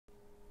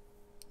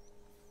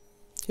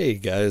Hey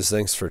guys,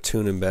 thanks for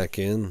tuning back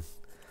in.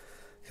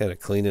 Kind of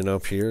cleaning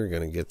up here.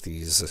 Gonna get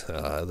these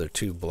other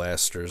two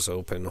blasters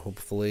open,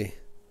 hopefully,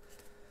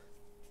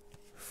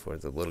 before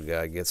the little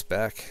guy gets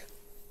back.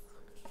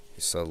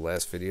 You saw the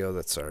last video.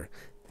 That's our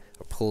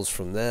pulls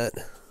from that.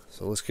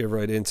 So let's get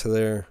right into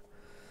there.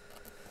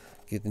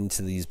 Get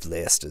into these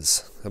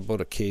blasters. I bought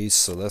a case,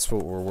 so that's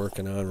what we're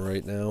working on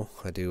right now.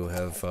 I do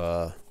have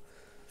a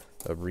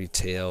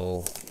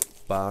retail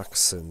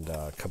box and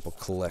a couple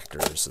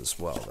collectors as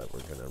well that we're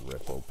gonna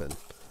rip open.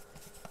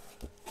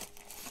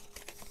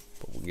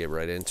 But we'll get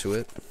right into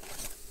it.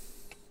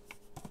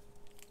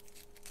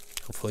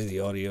 Hopefully the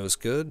audio is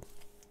good.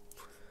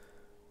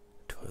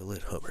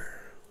 Toilet Hummer.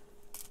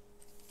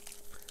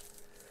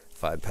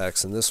 5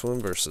 packs in this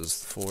one versus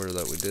the 4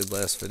 that we did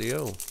last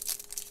video.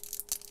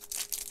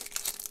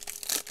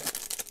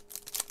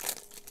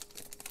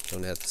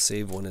 Don't have to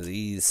save one of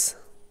these.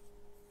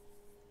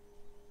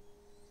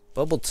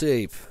 Bubble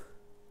tape.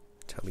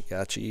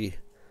 Tamagotchi.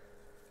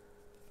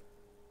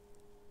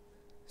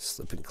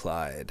 Slip and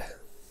Clyde.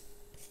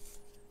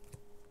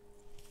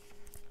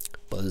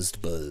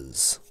 Buzzed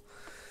Buzz.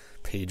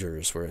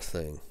 Pagers were a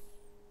thing.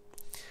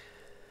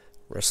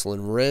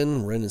 Wrestling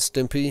Ren. Ren and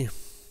Stimpy.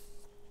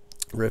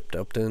 Ripped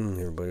Upton.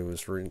 Everybody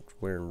was wearing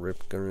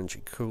ripped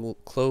grungy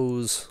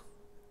clothes.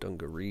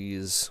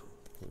 Dungarees.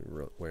 We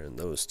were wearing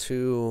those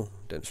too.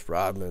 Dennis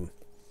Rodman.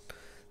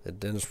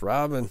 That Dennis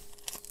Rodman.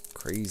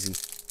 Crazy.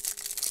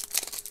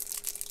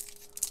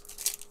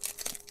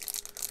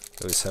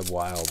 He always had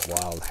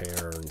wild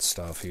hair and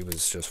stuff. He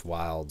was just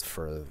wild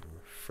for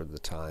the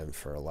time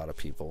for a lot of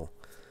people.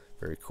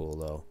 Very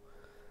cool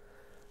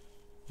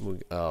though.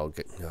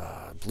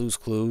 Blue's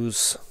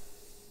Clues.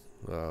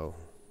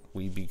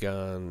 We Be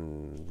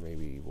Gone.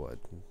 Maybe what?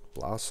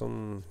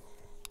 Blossom.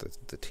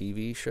 The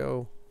TV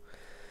show.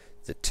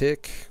 The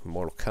Tick.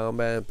 Mortal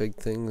Kombat. Big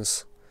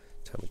things.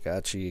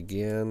 Tamagotchi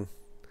again.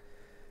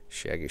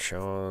 Shaggy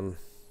Shawn.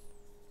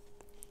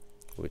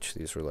 Which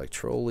these were like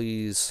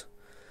trolleys.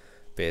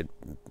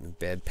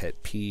 Bad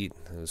Pet Pete.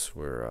 Those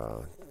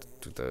were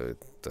the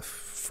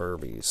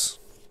Furbies,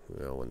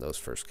 you know, when those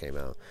first came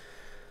out.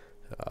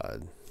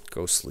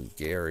 Ghostly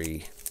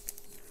Gary.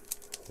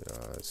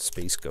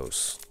 Space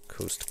Ghost.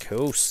 Coast to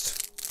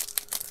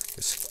Coast.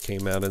 This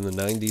came out in the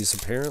 90s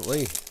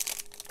apparently.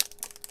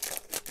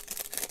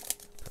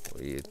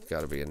 Probably it's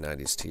got to be a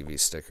 90s TV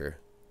sticker.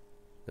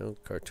 No,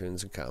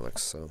 cartoons and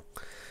comics. So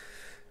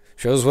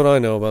shows what I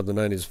know about the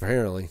 90s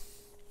apparently.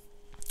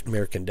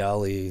 American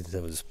Dolly,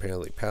 that was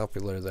apparently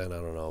popular then.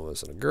 I don't know, it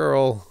wasn't a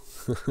girl.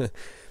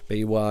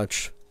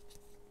 Baywatch.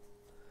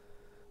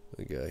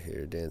 We got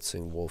here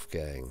Dancing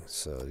Wolfgang.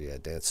 So yeah,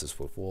 Dances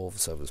with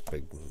Wolves, that was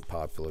big and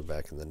popular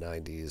back in the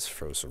 90s.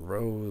 Frozen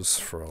Rose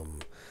from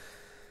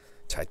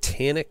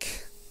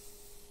Titanic.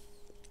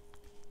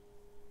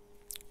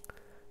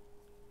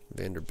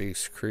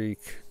 Vanderbeek's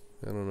Creek.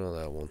 I don't know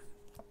that one.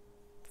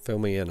 Fill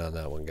me in on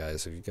that one,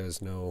 guys. If you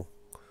guys know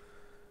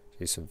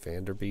Jason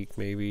Vanderbeek,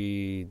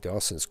 maybe.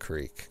 Dawson's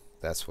Creek.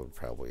 That's what it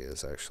probably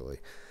is, actually.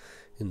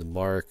 In the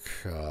Mark,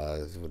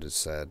 what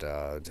is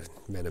that?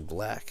 Men in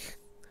Black.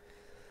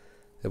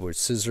 Edward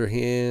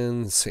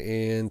Scissorhands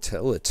and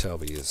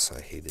Teletubbies.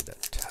 I hated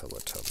that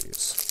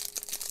Teletubbies.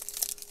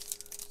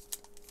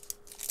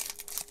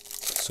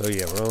 So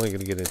yeah, we're only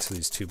going to get into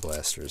these 2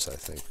 blasters, I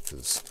think,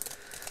 because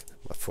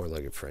my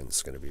 4-legged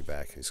friend's going to be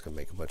back. He's going to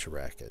make a bunch of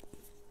racket.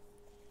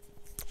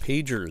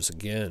 Pagers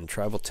again.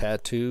 Tribal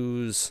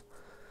Tattoos.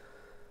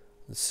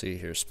 Let's see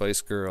here. Spice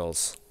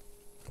Girls.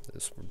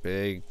 This were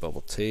big.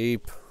 Bubble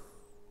Tape.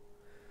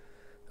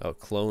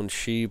 Clone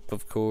Sheep,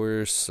 of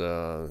course.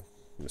 Dan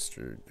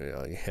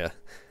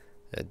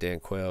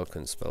Quayle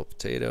couldn't spell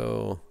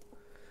potato.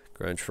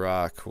 Grunge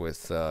Rock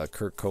with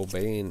Kurt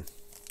Cobain.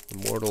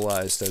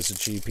 Immortalized as a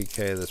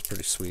GPK. That's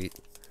pretty sweet.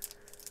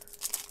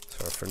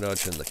 Sorry for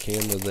nudging the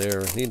camera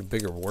there. I need a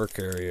bigger work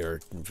area or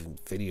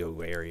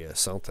video area,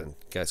 something. You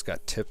guys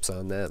got tips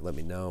on that? Let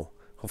me know.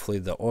 Hopefully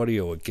the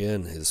audio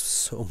again is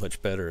so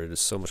much better. It is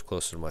so much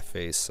closer to my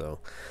face. So,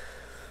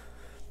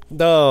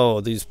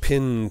 no, these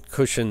pin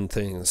cushion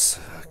things,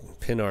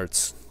 pin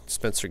arts.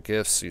 Spencer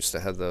Gifts used to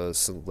have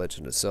those.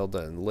 Legend of Zelda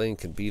and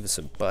Link and Beavis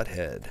and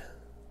Butthead.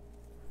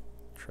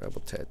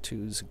 Tribal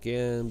Tattoos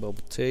again.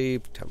 Bubble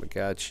Tape.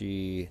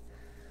 Tamagotchi.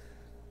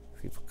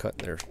 People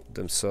cutting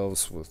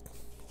themselves with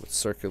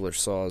circular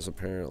saws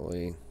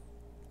apparently.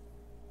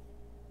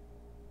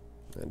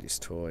 90s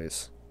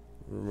toys.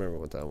 I don't remember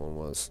what that one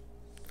was.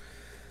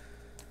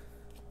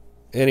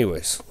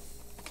 Anyways,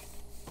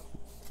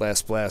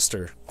 last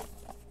blaster.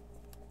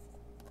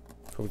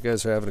 Hope you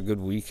guys are having a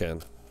good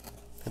weekend.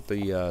 Hit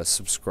the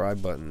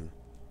subscribe button,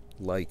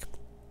 like,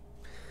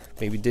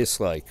 maybe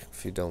dislike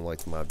if you don't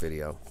like my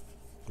video.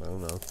 I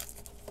don't know. Does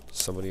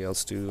somebody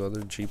else do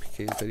other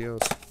GPK videos?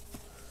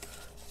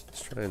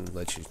 Just try and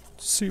let you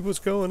see what's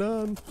going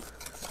on.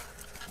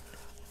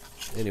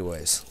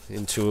 Anyways,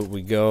 into it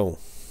we go.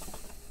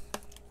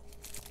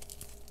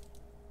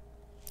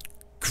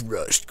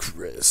 Crushed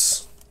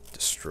Chris.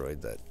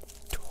 Destroyed that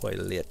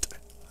toilet.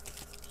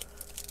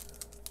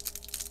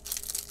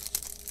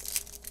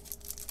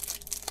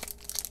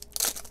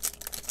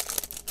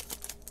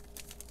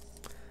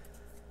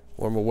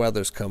 Warmer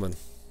weather's coming.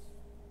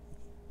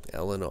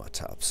 Ellen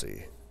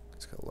Autopsy.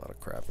 It's got a lot of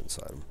crap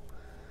inside him.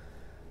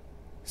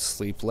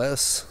 Sleep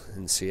Less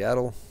in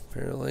Seattle,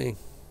 apparently.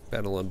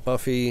 Battling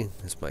Buffy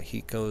as my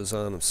heat goes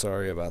on. I'm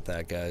sorry about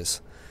that,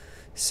 guys.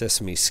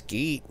 Sesame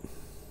Skeet.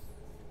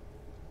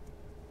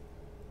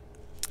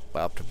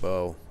 Bob to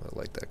Bow. I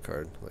like that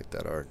card. I like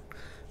that art.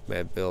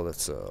 Mad Bill,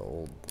 that's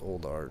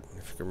old art.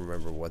 If you can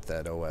remember what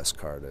that OS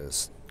card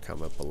is,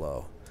 comment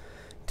below.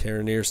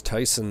 Terraneers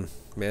Tyson.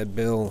 Mad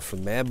Bill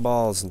from Mad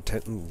Balls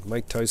and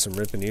Mike Tyson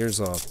ripping ears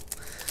off.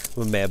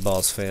 I'm a Mad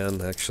Balls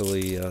fan,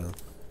 actually. I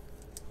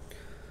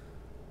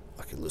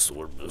can listen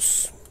to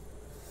this.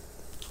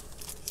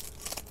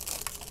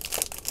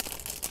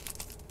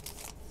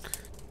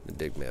 I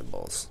dig Mad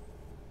Balls.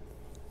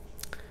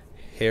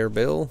 Hair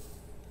Bill.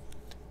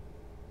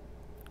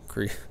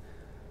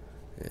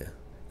 Yeah.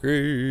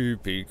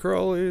 Creepy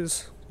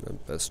Crawlies.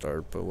 Not best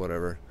art, but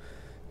whatever.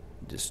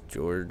 Just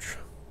George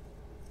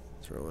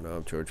throwing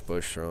up. George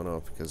Bush throwing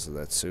up because of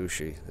that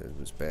sushi. It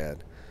was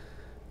bad.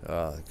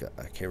 I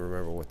can't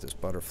remember what this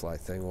butterfly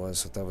thing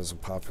was. That was a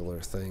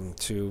popular thing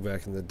too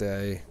back in the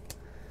day.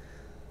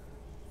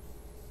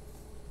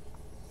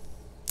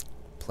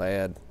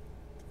 Plaid.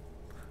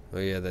 Oh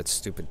yeah, that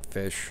stupid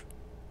fish.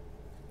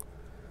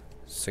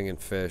 Singing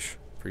fish.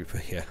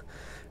 Yeah.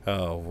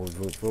 Oh,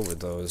 what were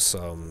those?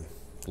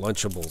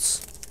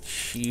 Lunchables.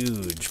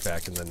 Huge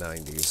back in the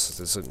 90s.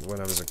 This is when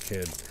I was a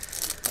kid.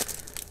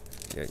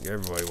 Yeah,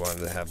 everybody wanted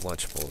to have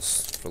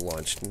Lunchables for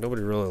lunch.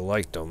 Nobody really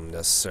liked them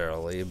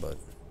necessarily, but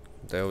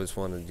they always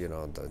wanted, you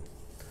know,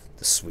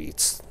 the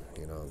sweets,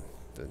 you know,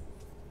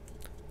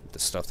 the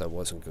stuff that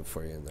wasn't good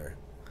for you in there.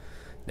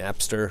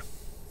 Napster.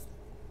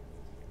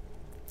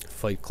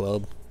 Fight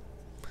Club.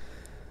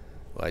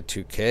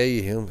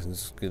 Y2K, you know,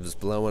 it was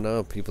blowing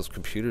up. People's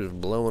computers were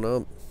blowing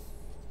up.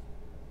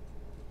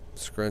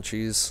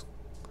 Scrunchies.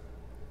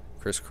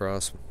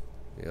 Crisscross.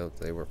 You know,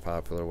 they were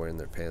popular wearing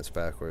their pants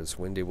backwards.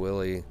 Windy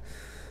Willie.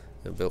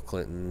 Bill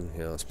Clinton,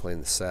 you know, was playing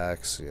the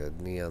sax. You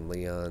had Neon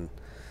Leon.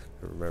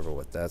 I don't remember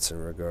what that's in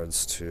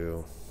regards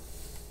to.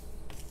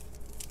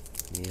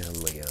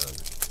 Neon Leon.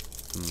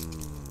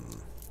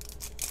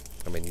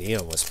 I mean,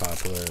 Neon was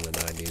popular in the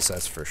 90s,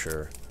 that's for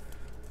sure.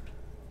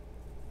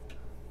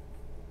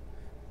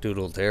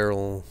 Doodle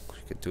Daryl.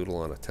 You could doodle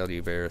on a teddy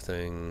bear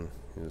thing.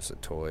 It was a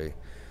toy.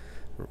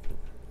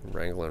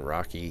 Wrangling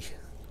Rocky.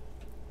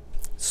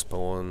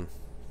 Spawn.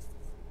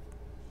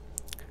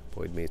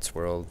 Boy Meets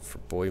World. For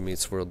Boy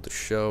Meets World the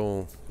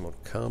show. Mortal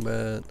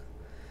Kombat.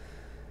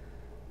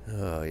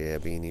 Oh yeah,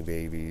 Beanie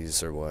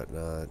Babies or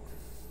whatnot.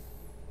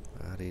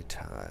 Body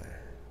Tie.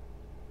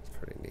 It's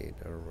pretty neat.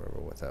 I don't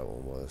remember what that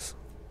one was.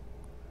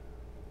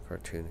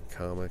 Cartoon and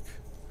comic.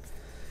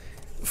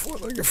 Before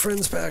I get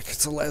friends back,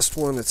 it's the last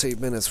one. It's 8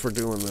 minutes. We're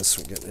doing this.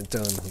 We're getting it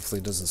done.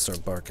 Hopefully it doesn't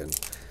start barking.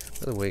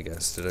 By the way,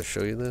 guys, did I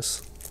show you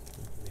this?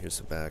 Here's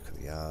the back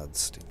of the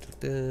odds.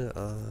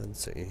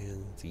 Odds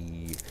and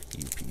the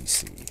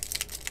UPC.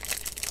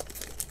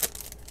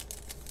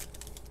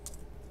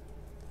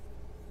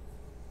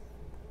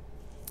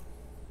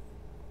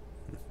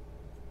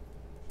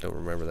 Don't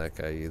remember that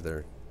guy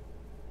either.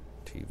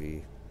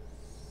 TV.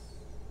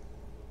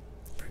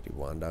 Pretty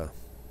Wanda.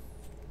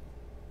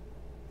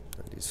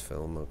 90s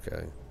film,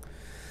 okay.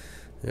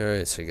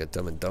 Alright, so you got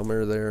Dumb and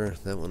Dumber there.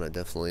 That one I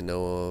definitely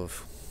know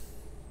of.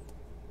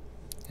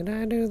 Can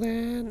I do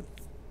that?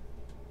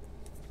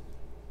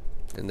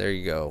 And there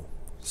you go.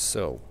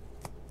 So,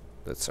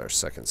 that's our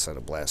second set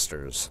of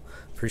blasters.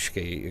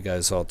 Appreciate you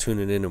guys all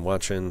tuning in and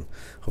watching.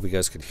 Hope you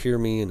guys could hear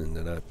me and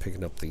not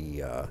picking up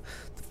the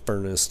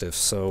furnace. If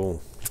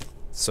so,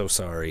 so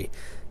sorry.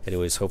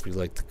 Anyways, hope you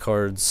liked the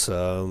cards.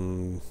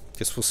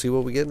 Guess we'll see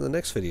what we get in the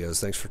next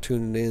videos. Thanks for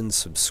tuning in.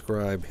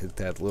 Subscribe. Hit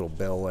that little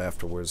bell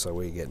afterwards. That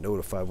way you get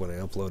notified when I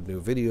upload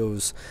new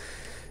videos.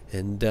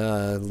 And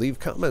leave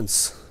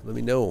comments. Let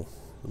me know.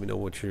 Let me know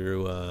what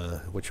you're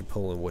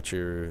pulling, what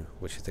you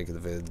think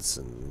of the vids,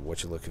 and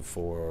what you're looking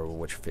for, or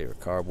what your favorite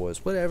card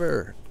was,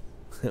 whatever.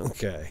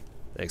 Okay.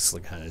 Thanks,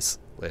 guys.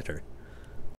 Later.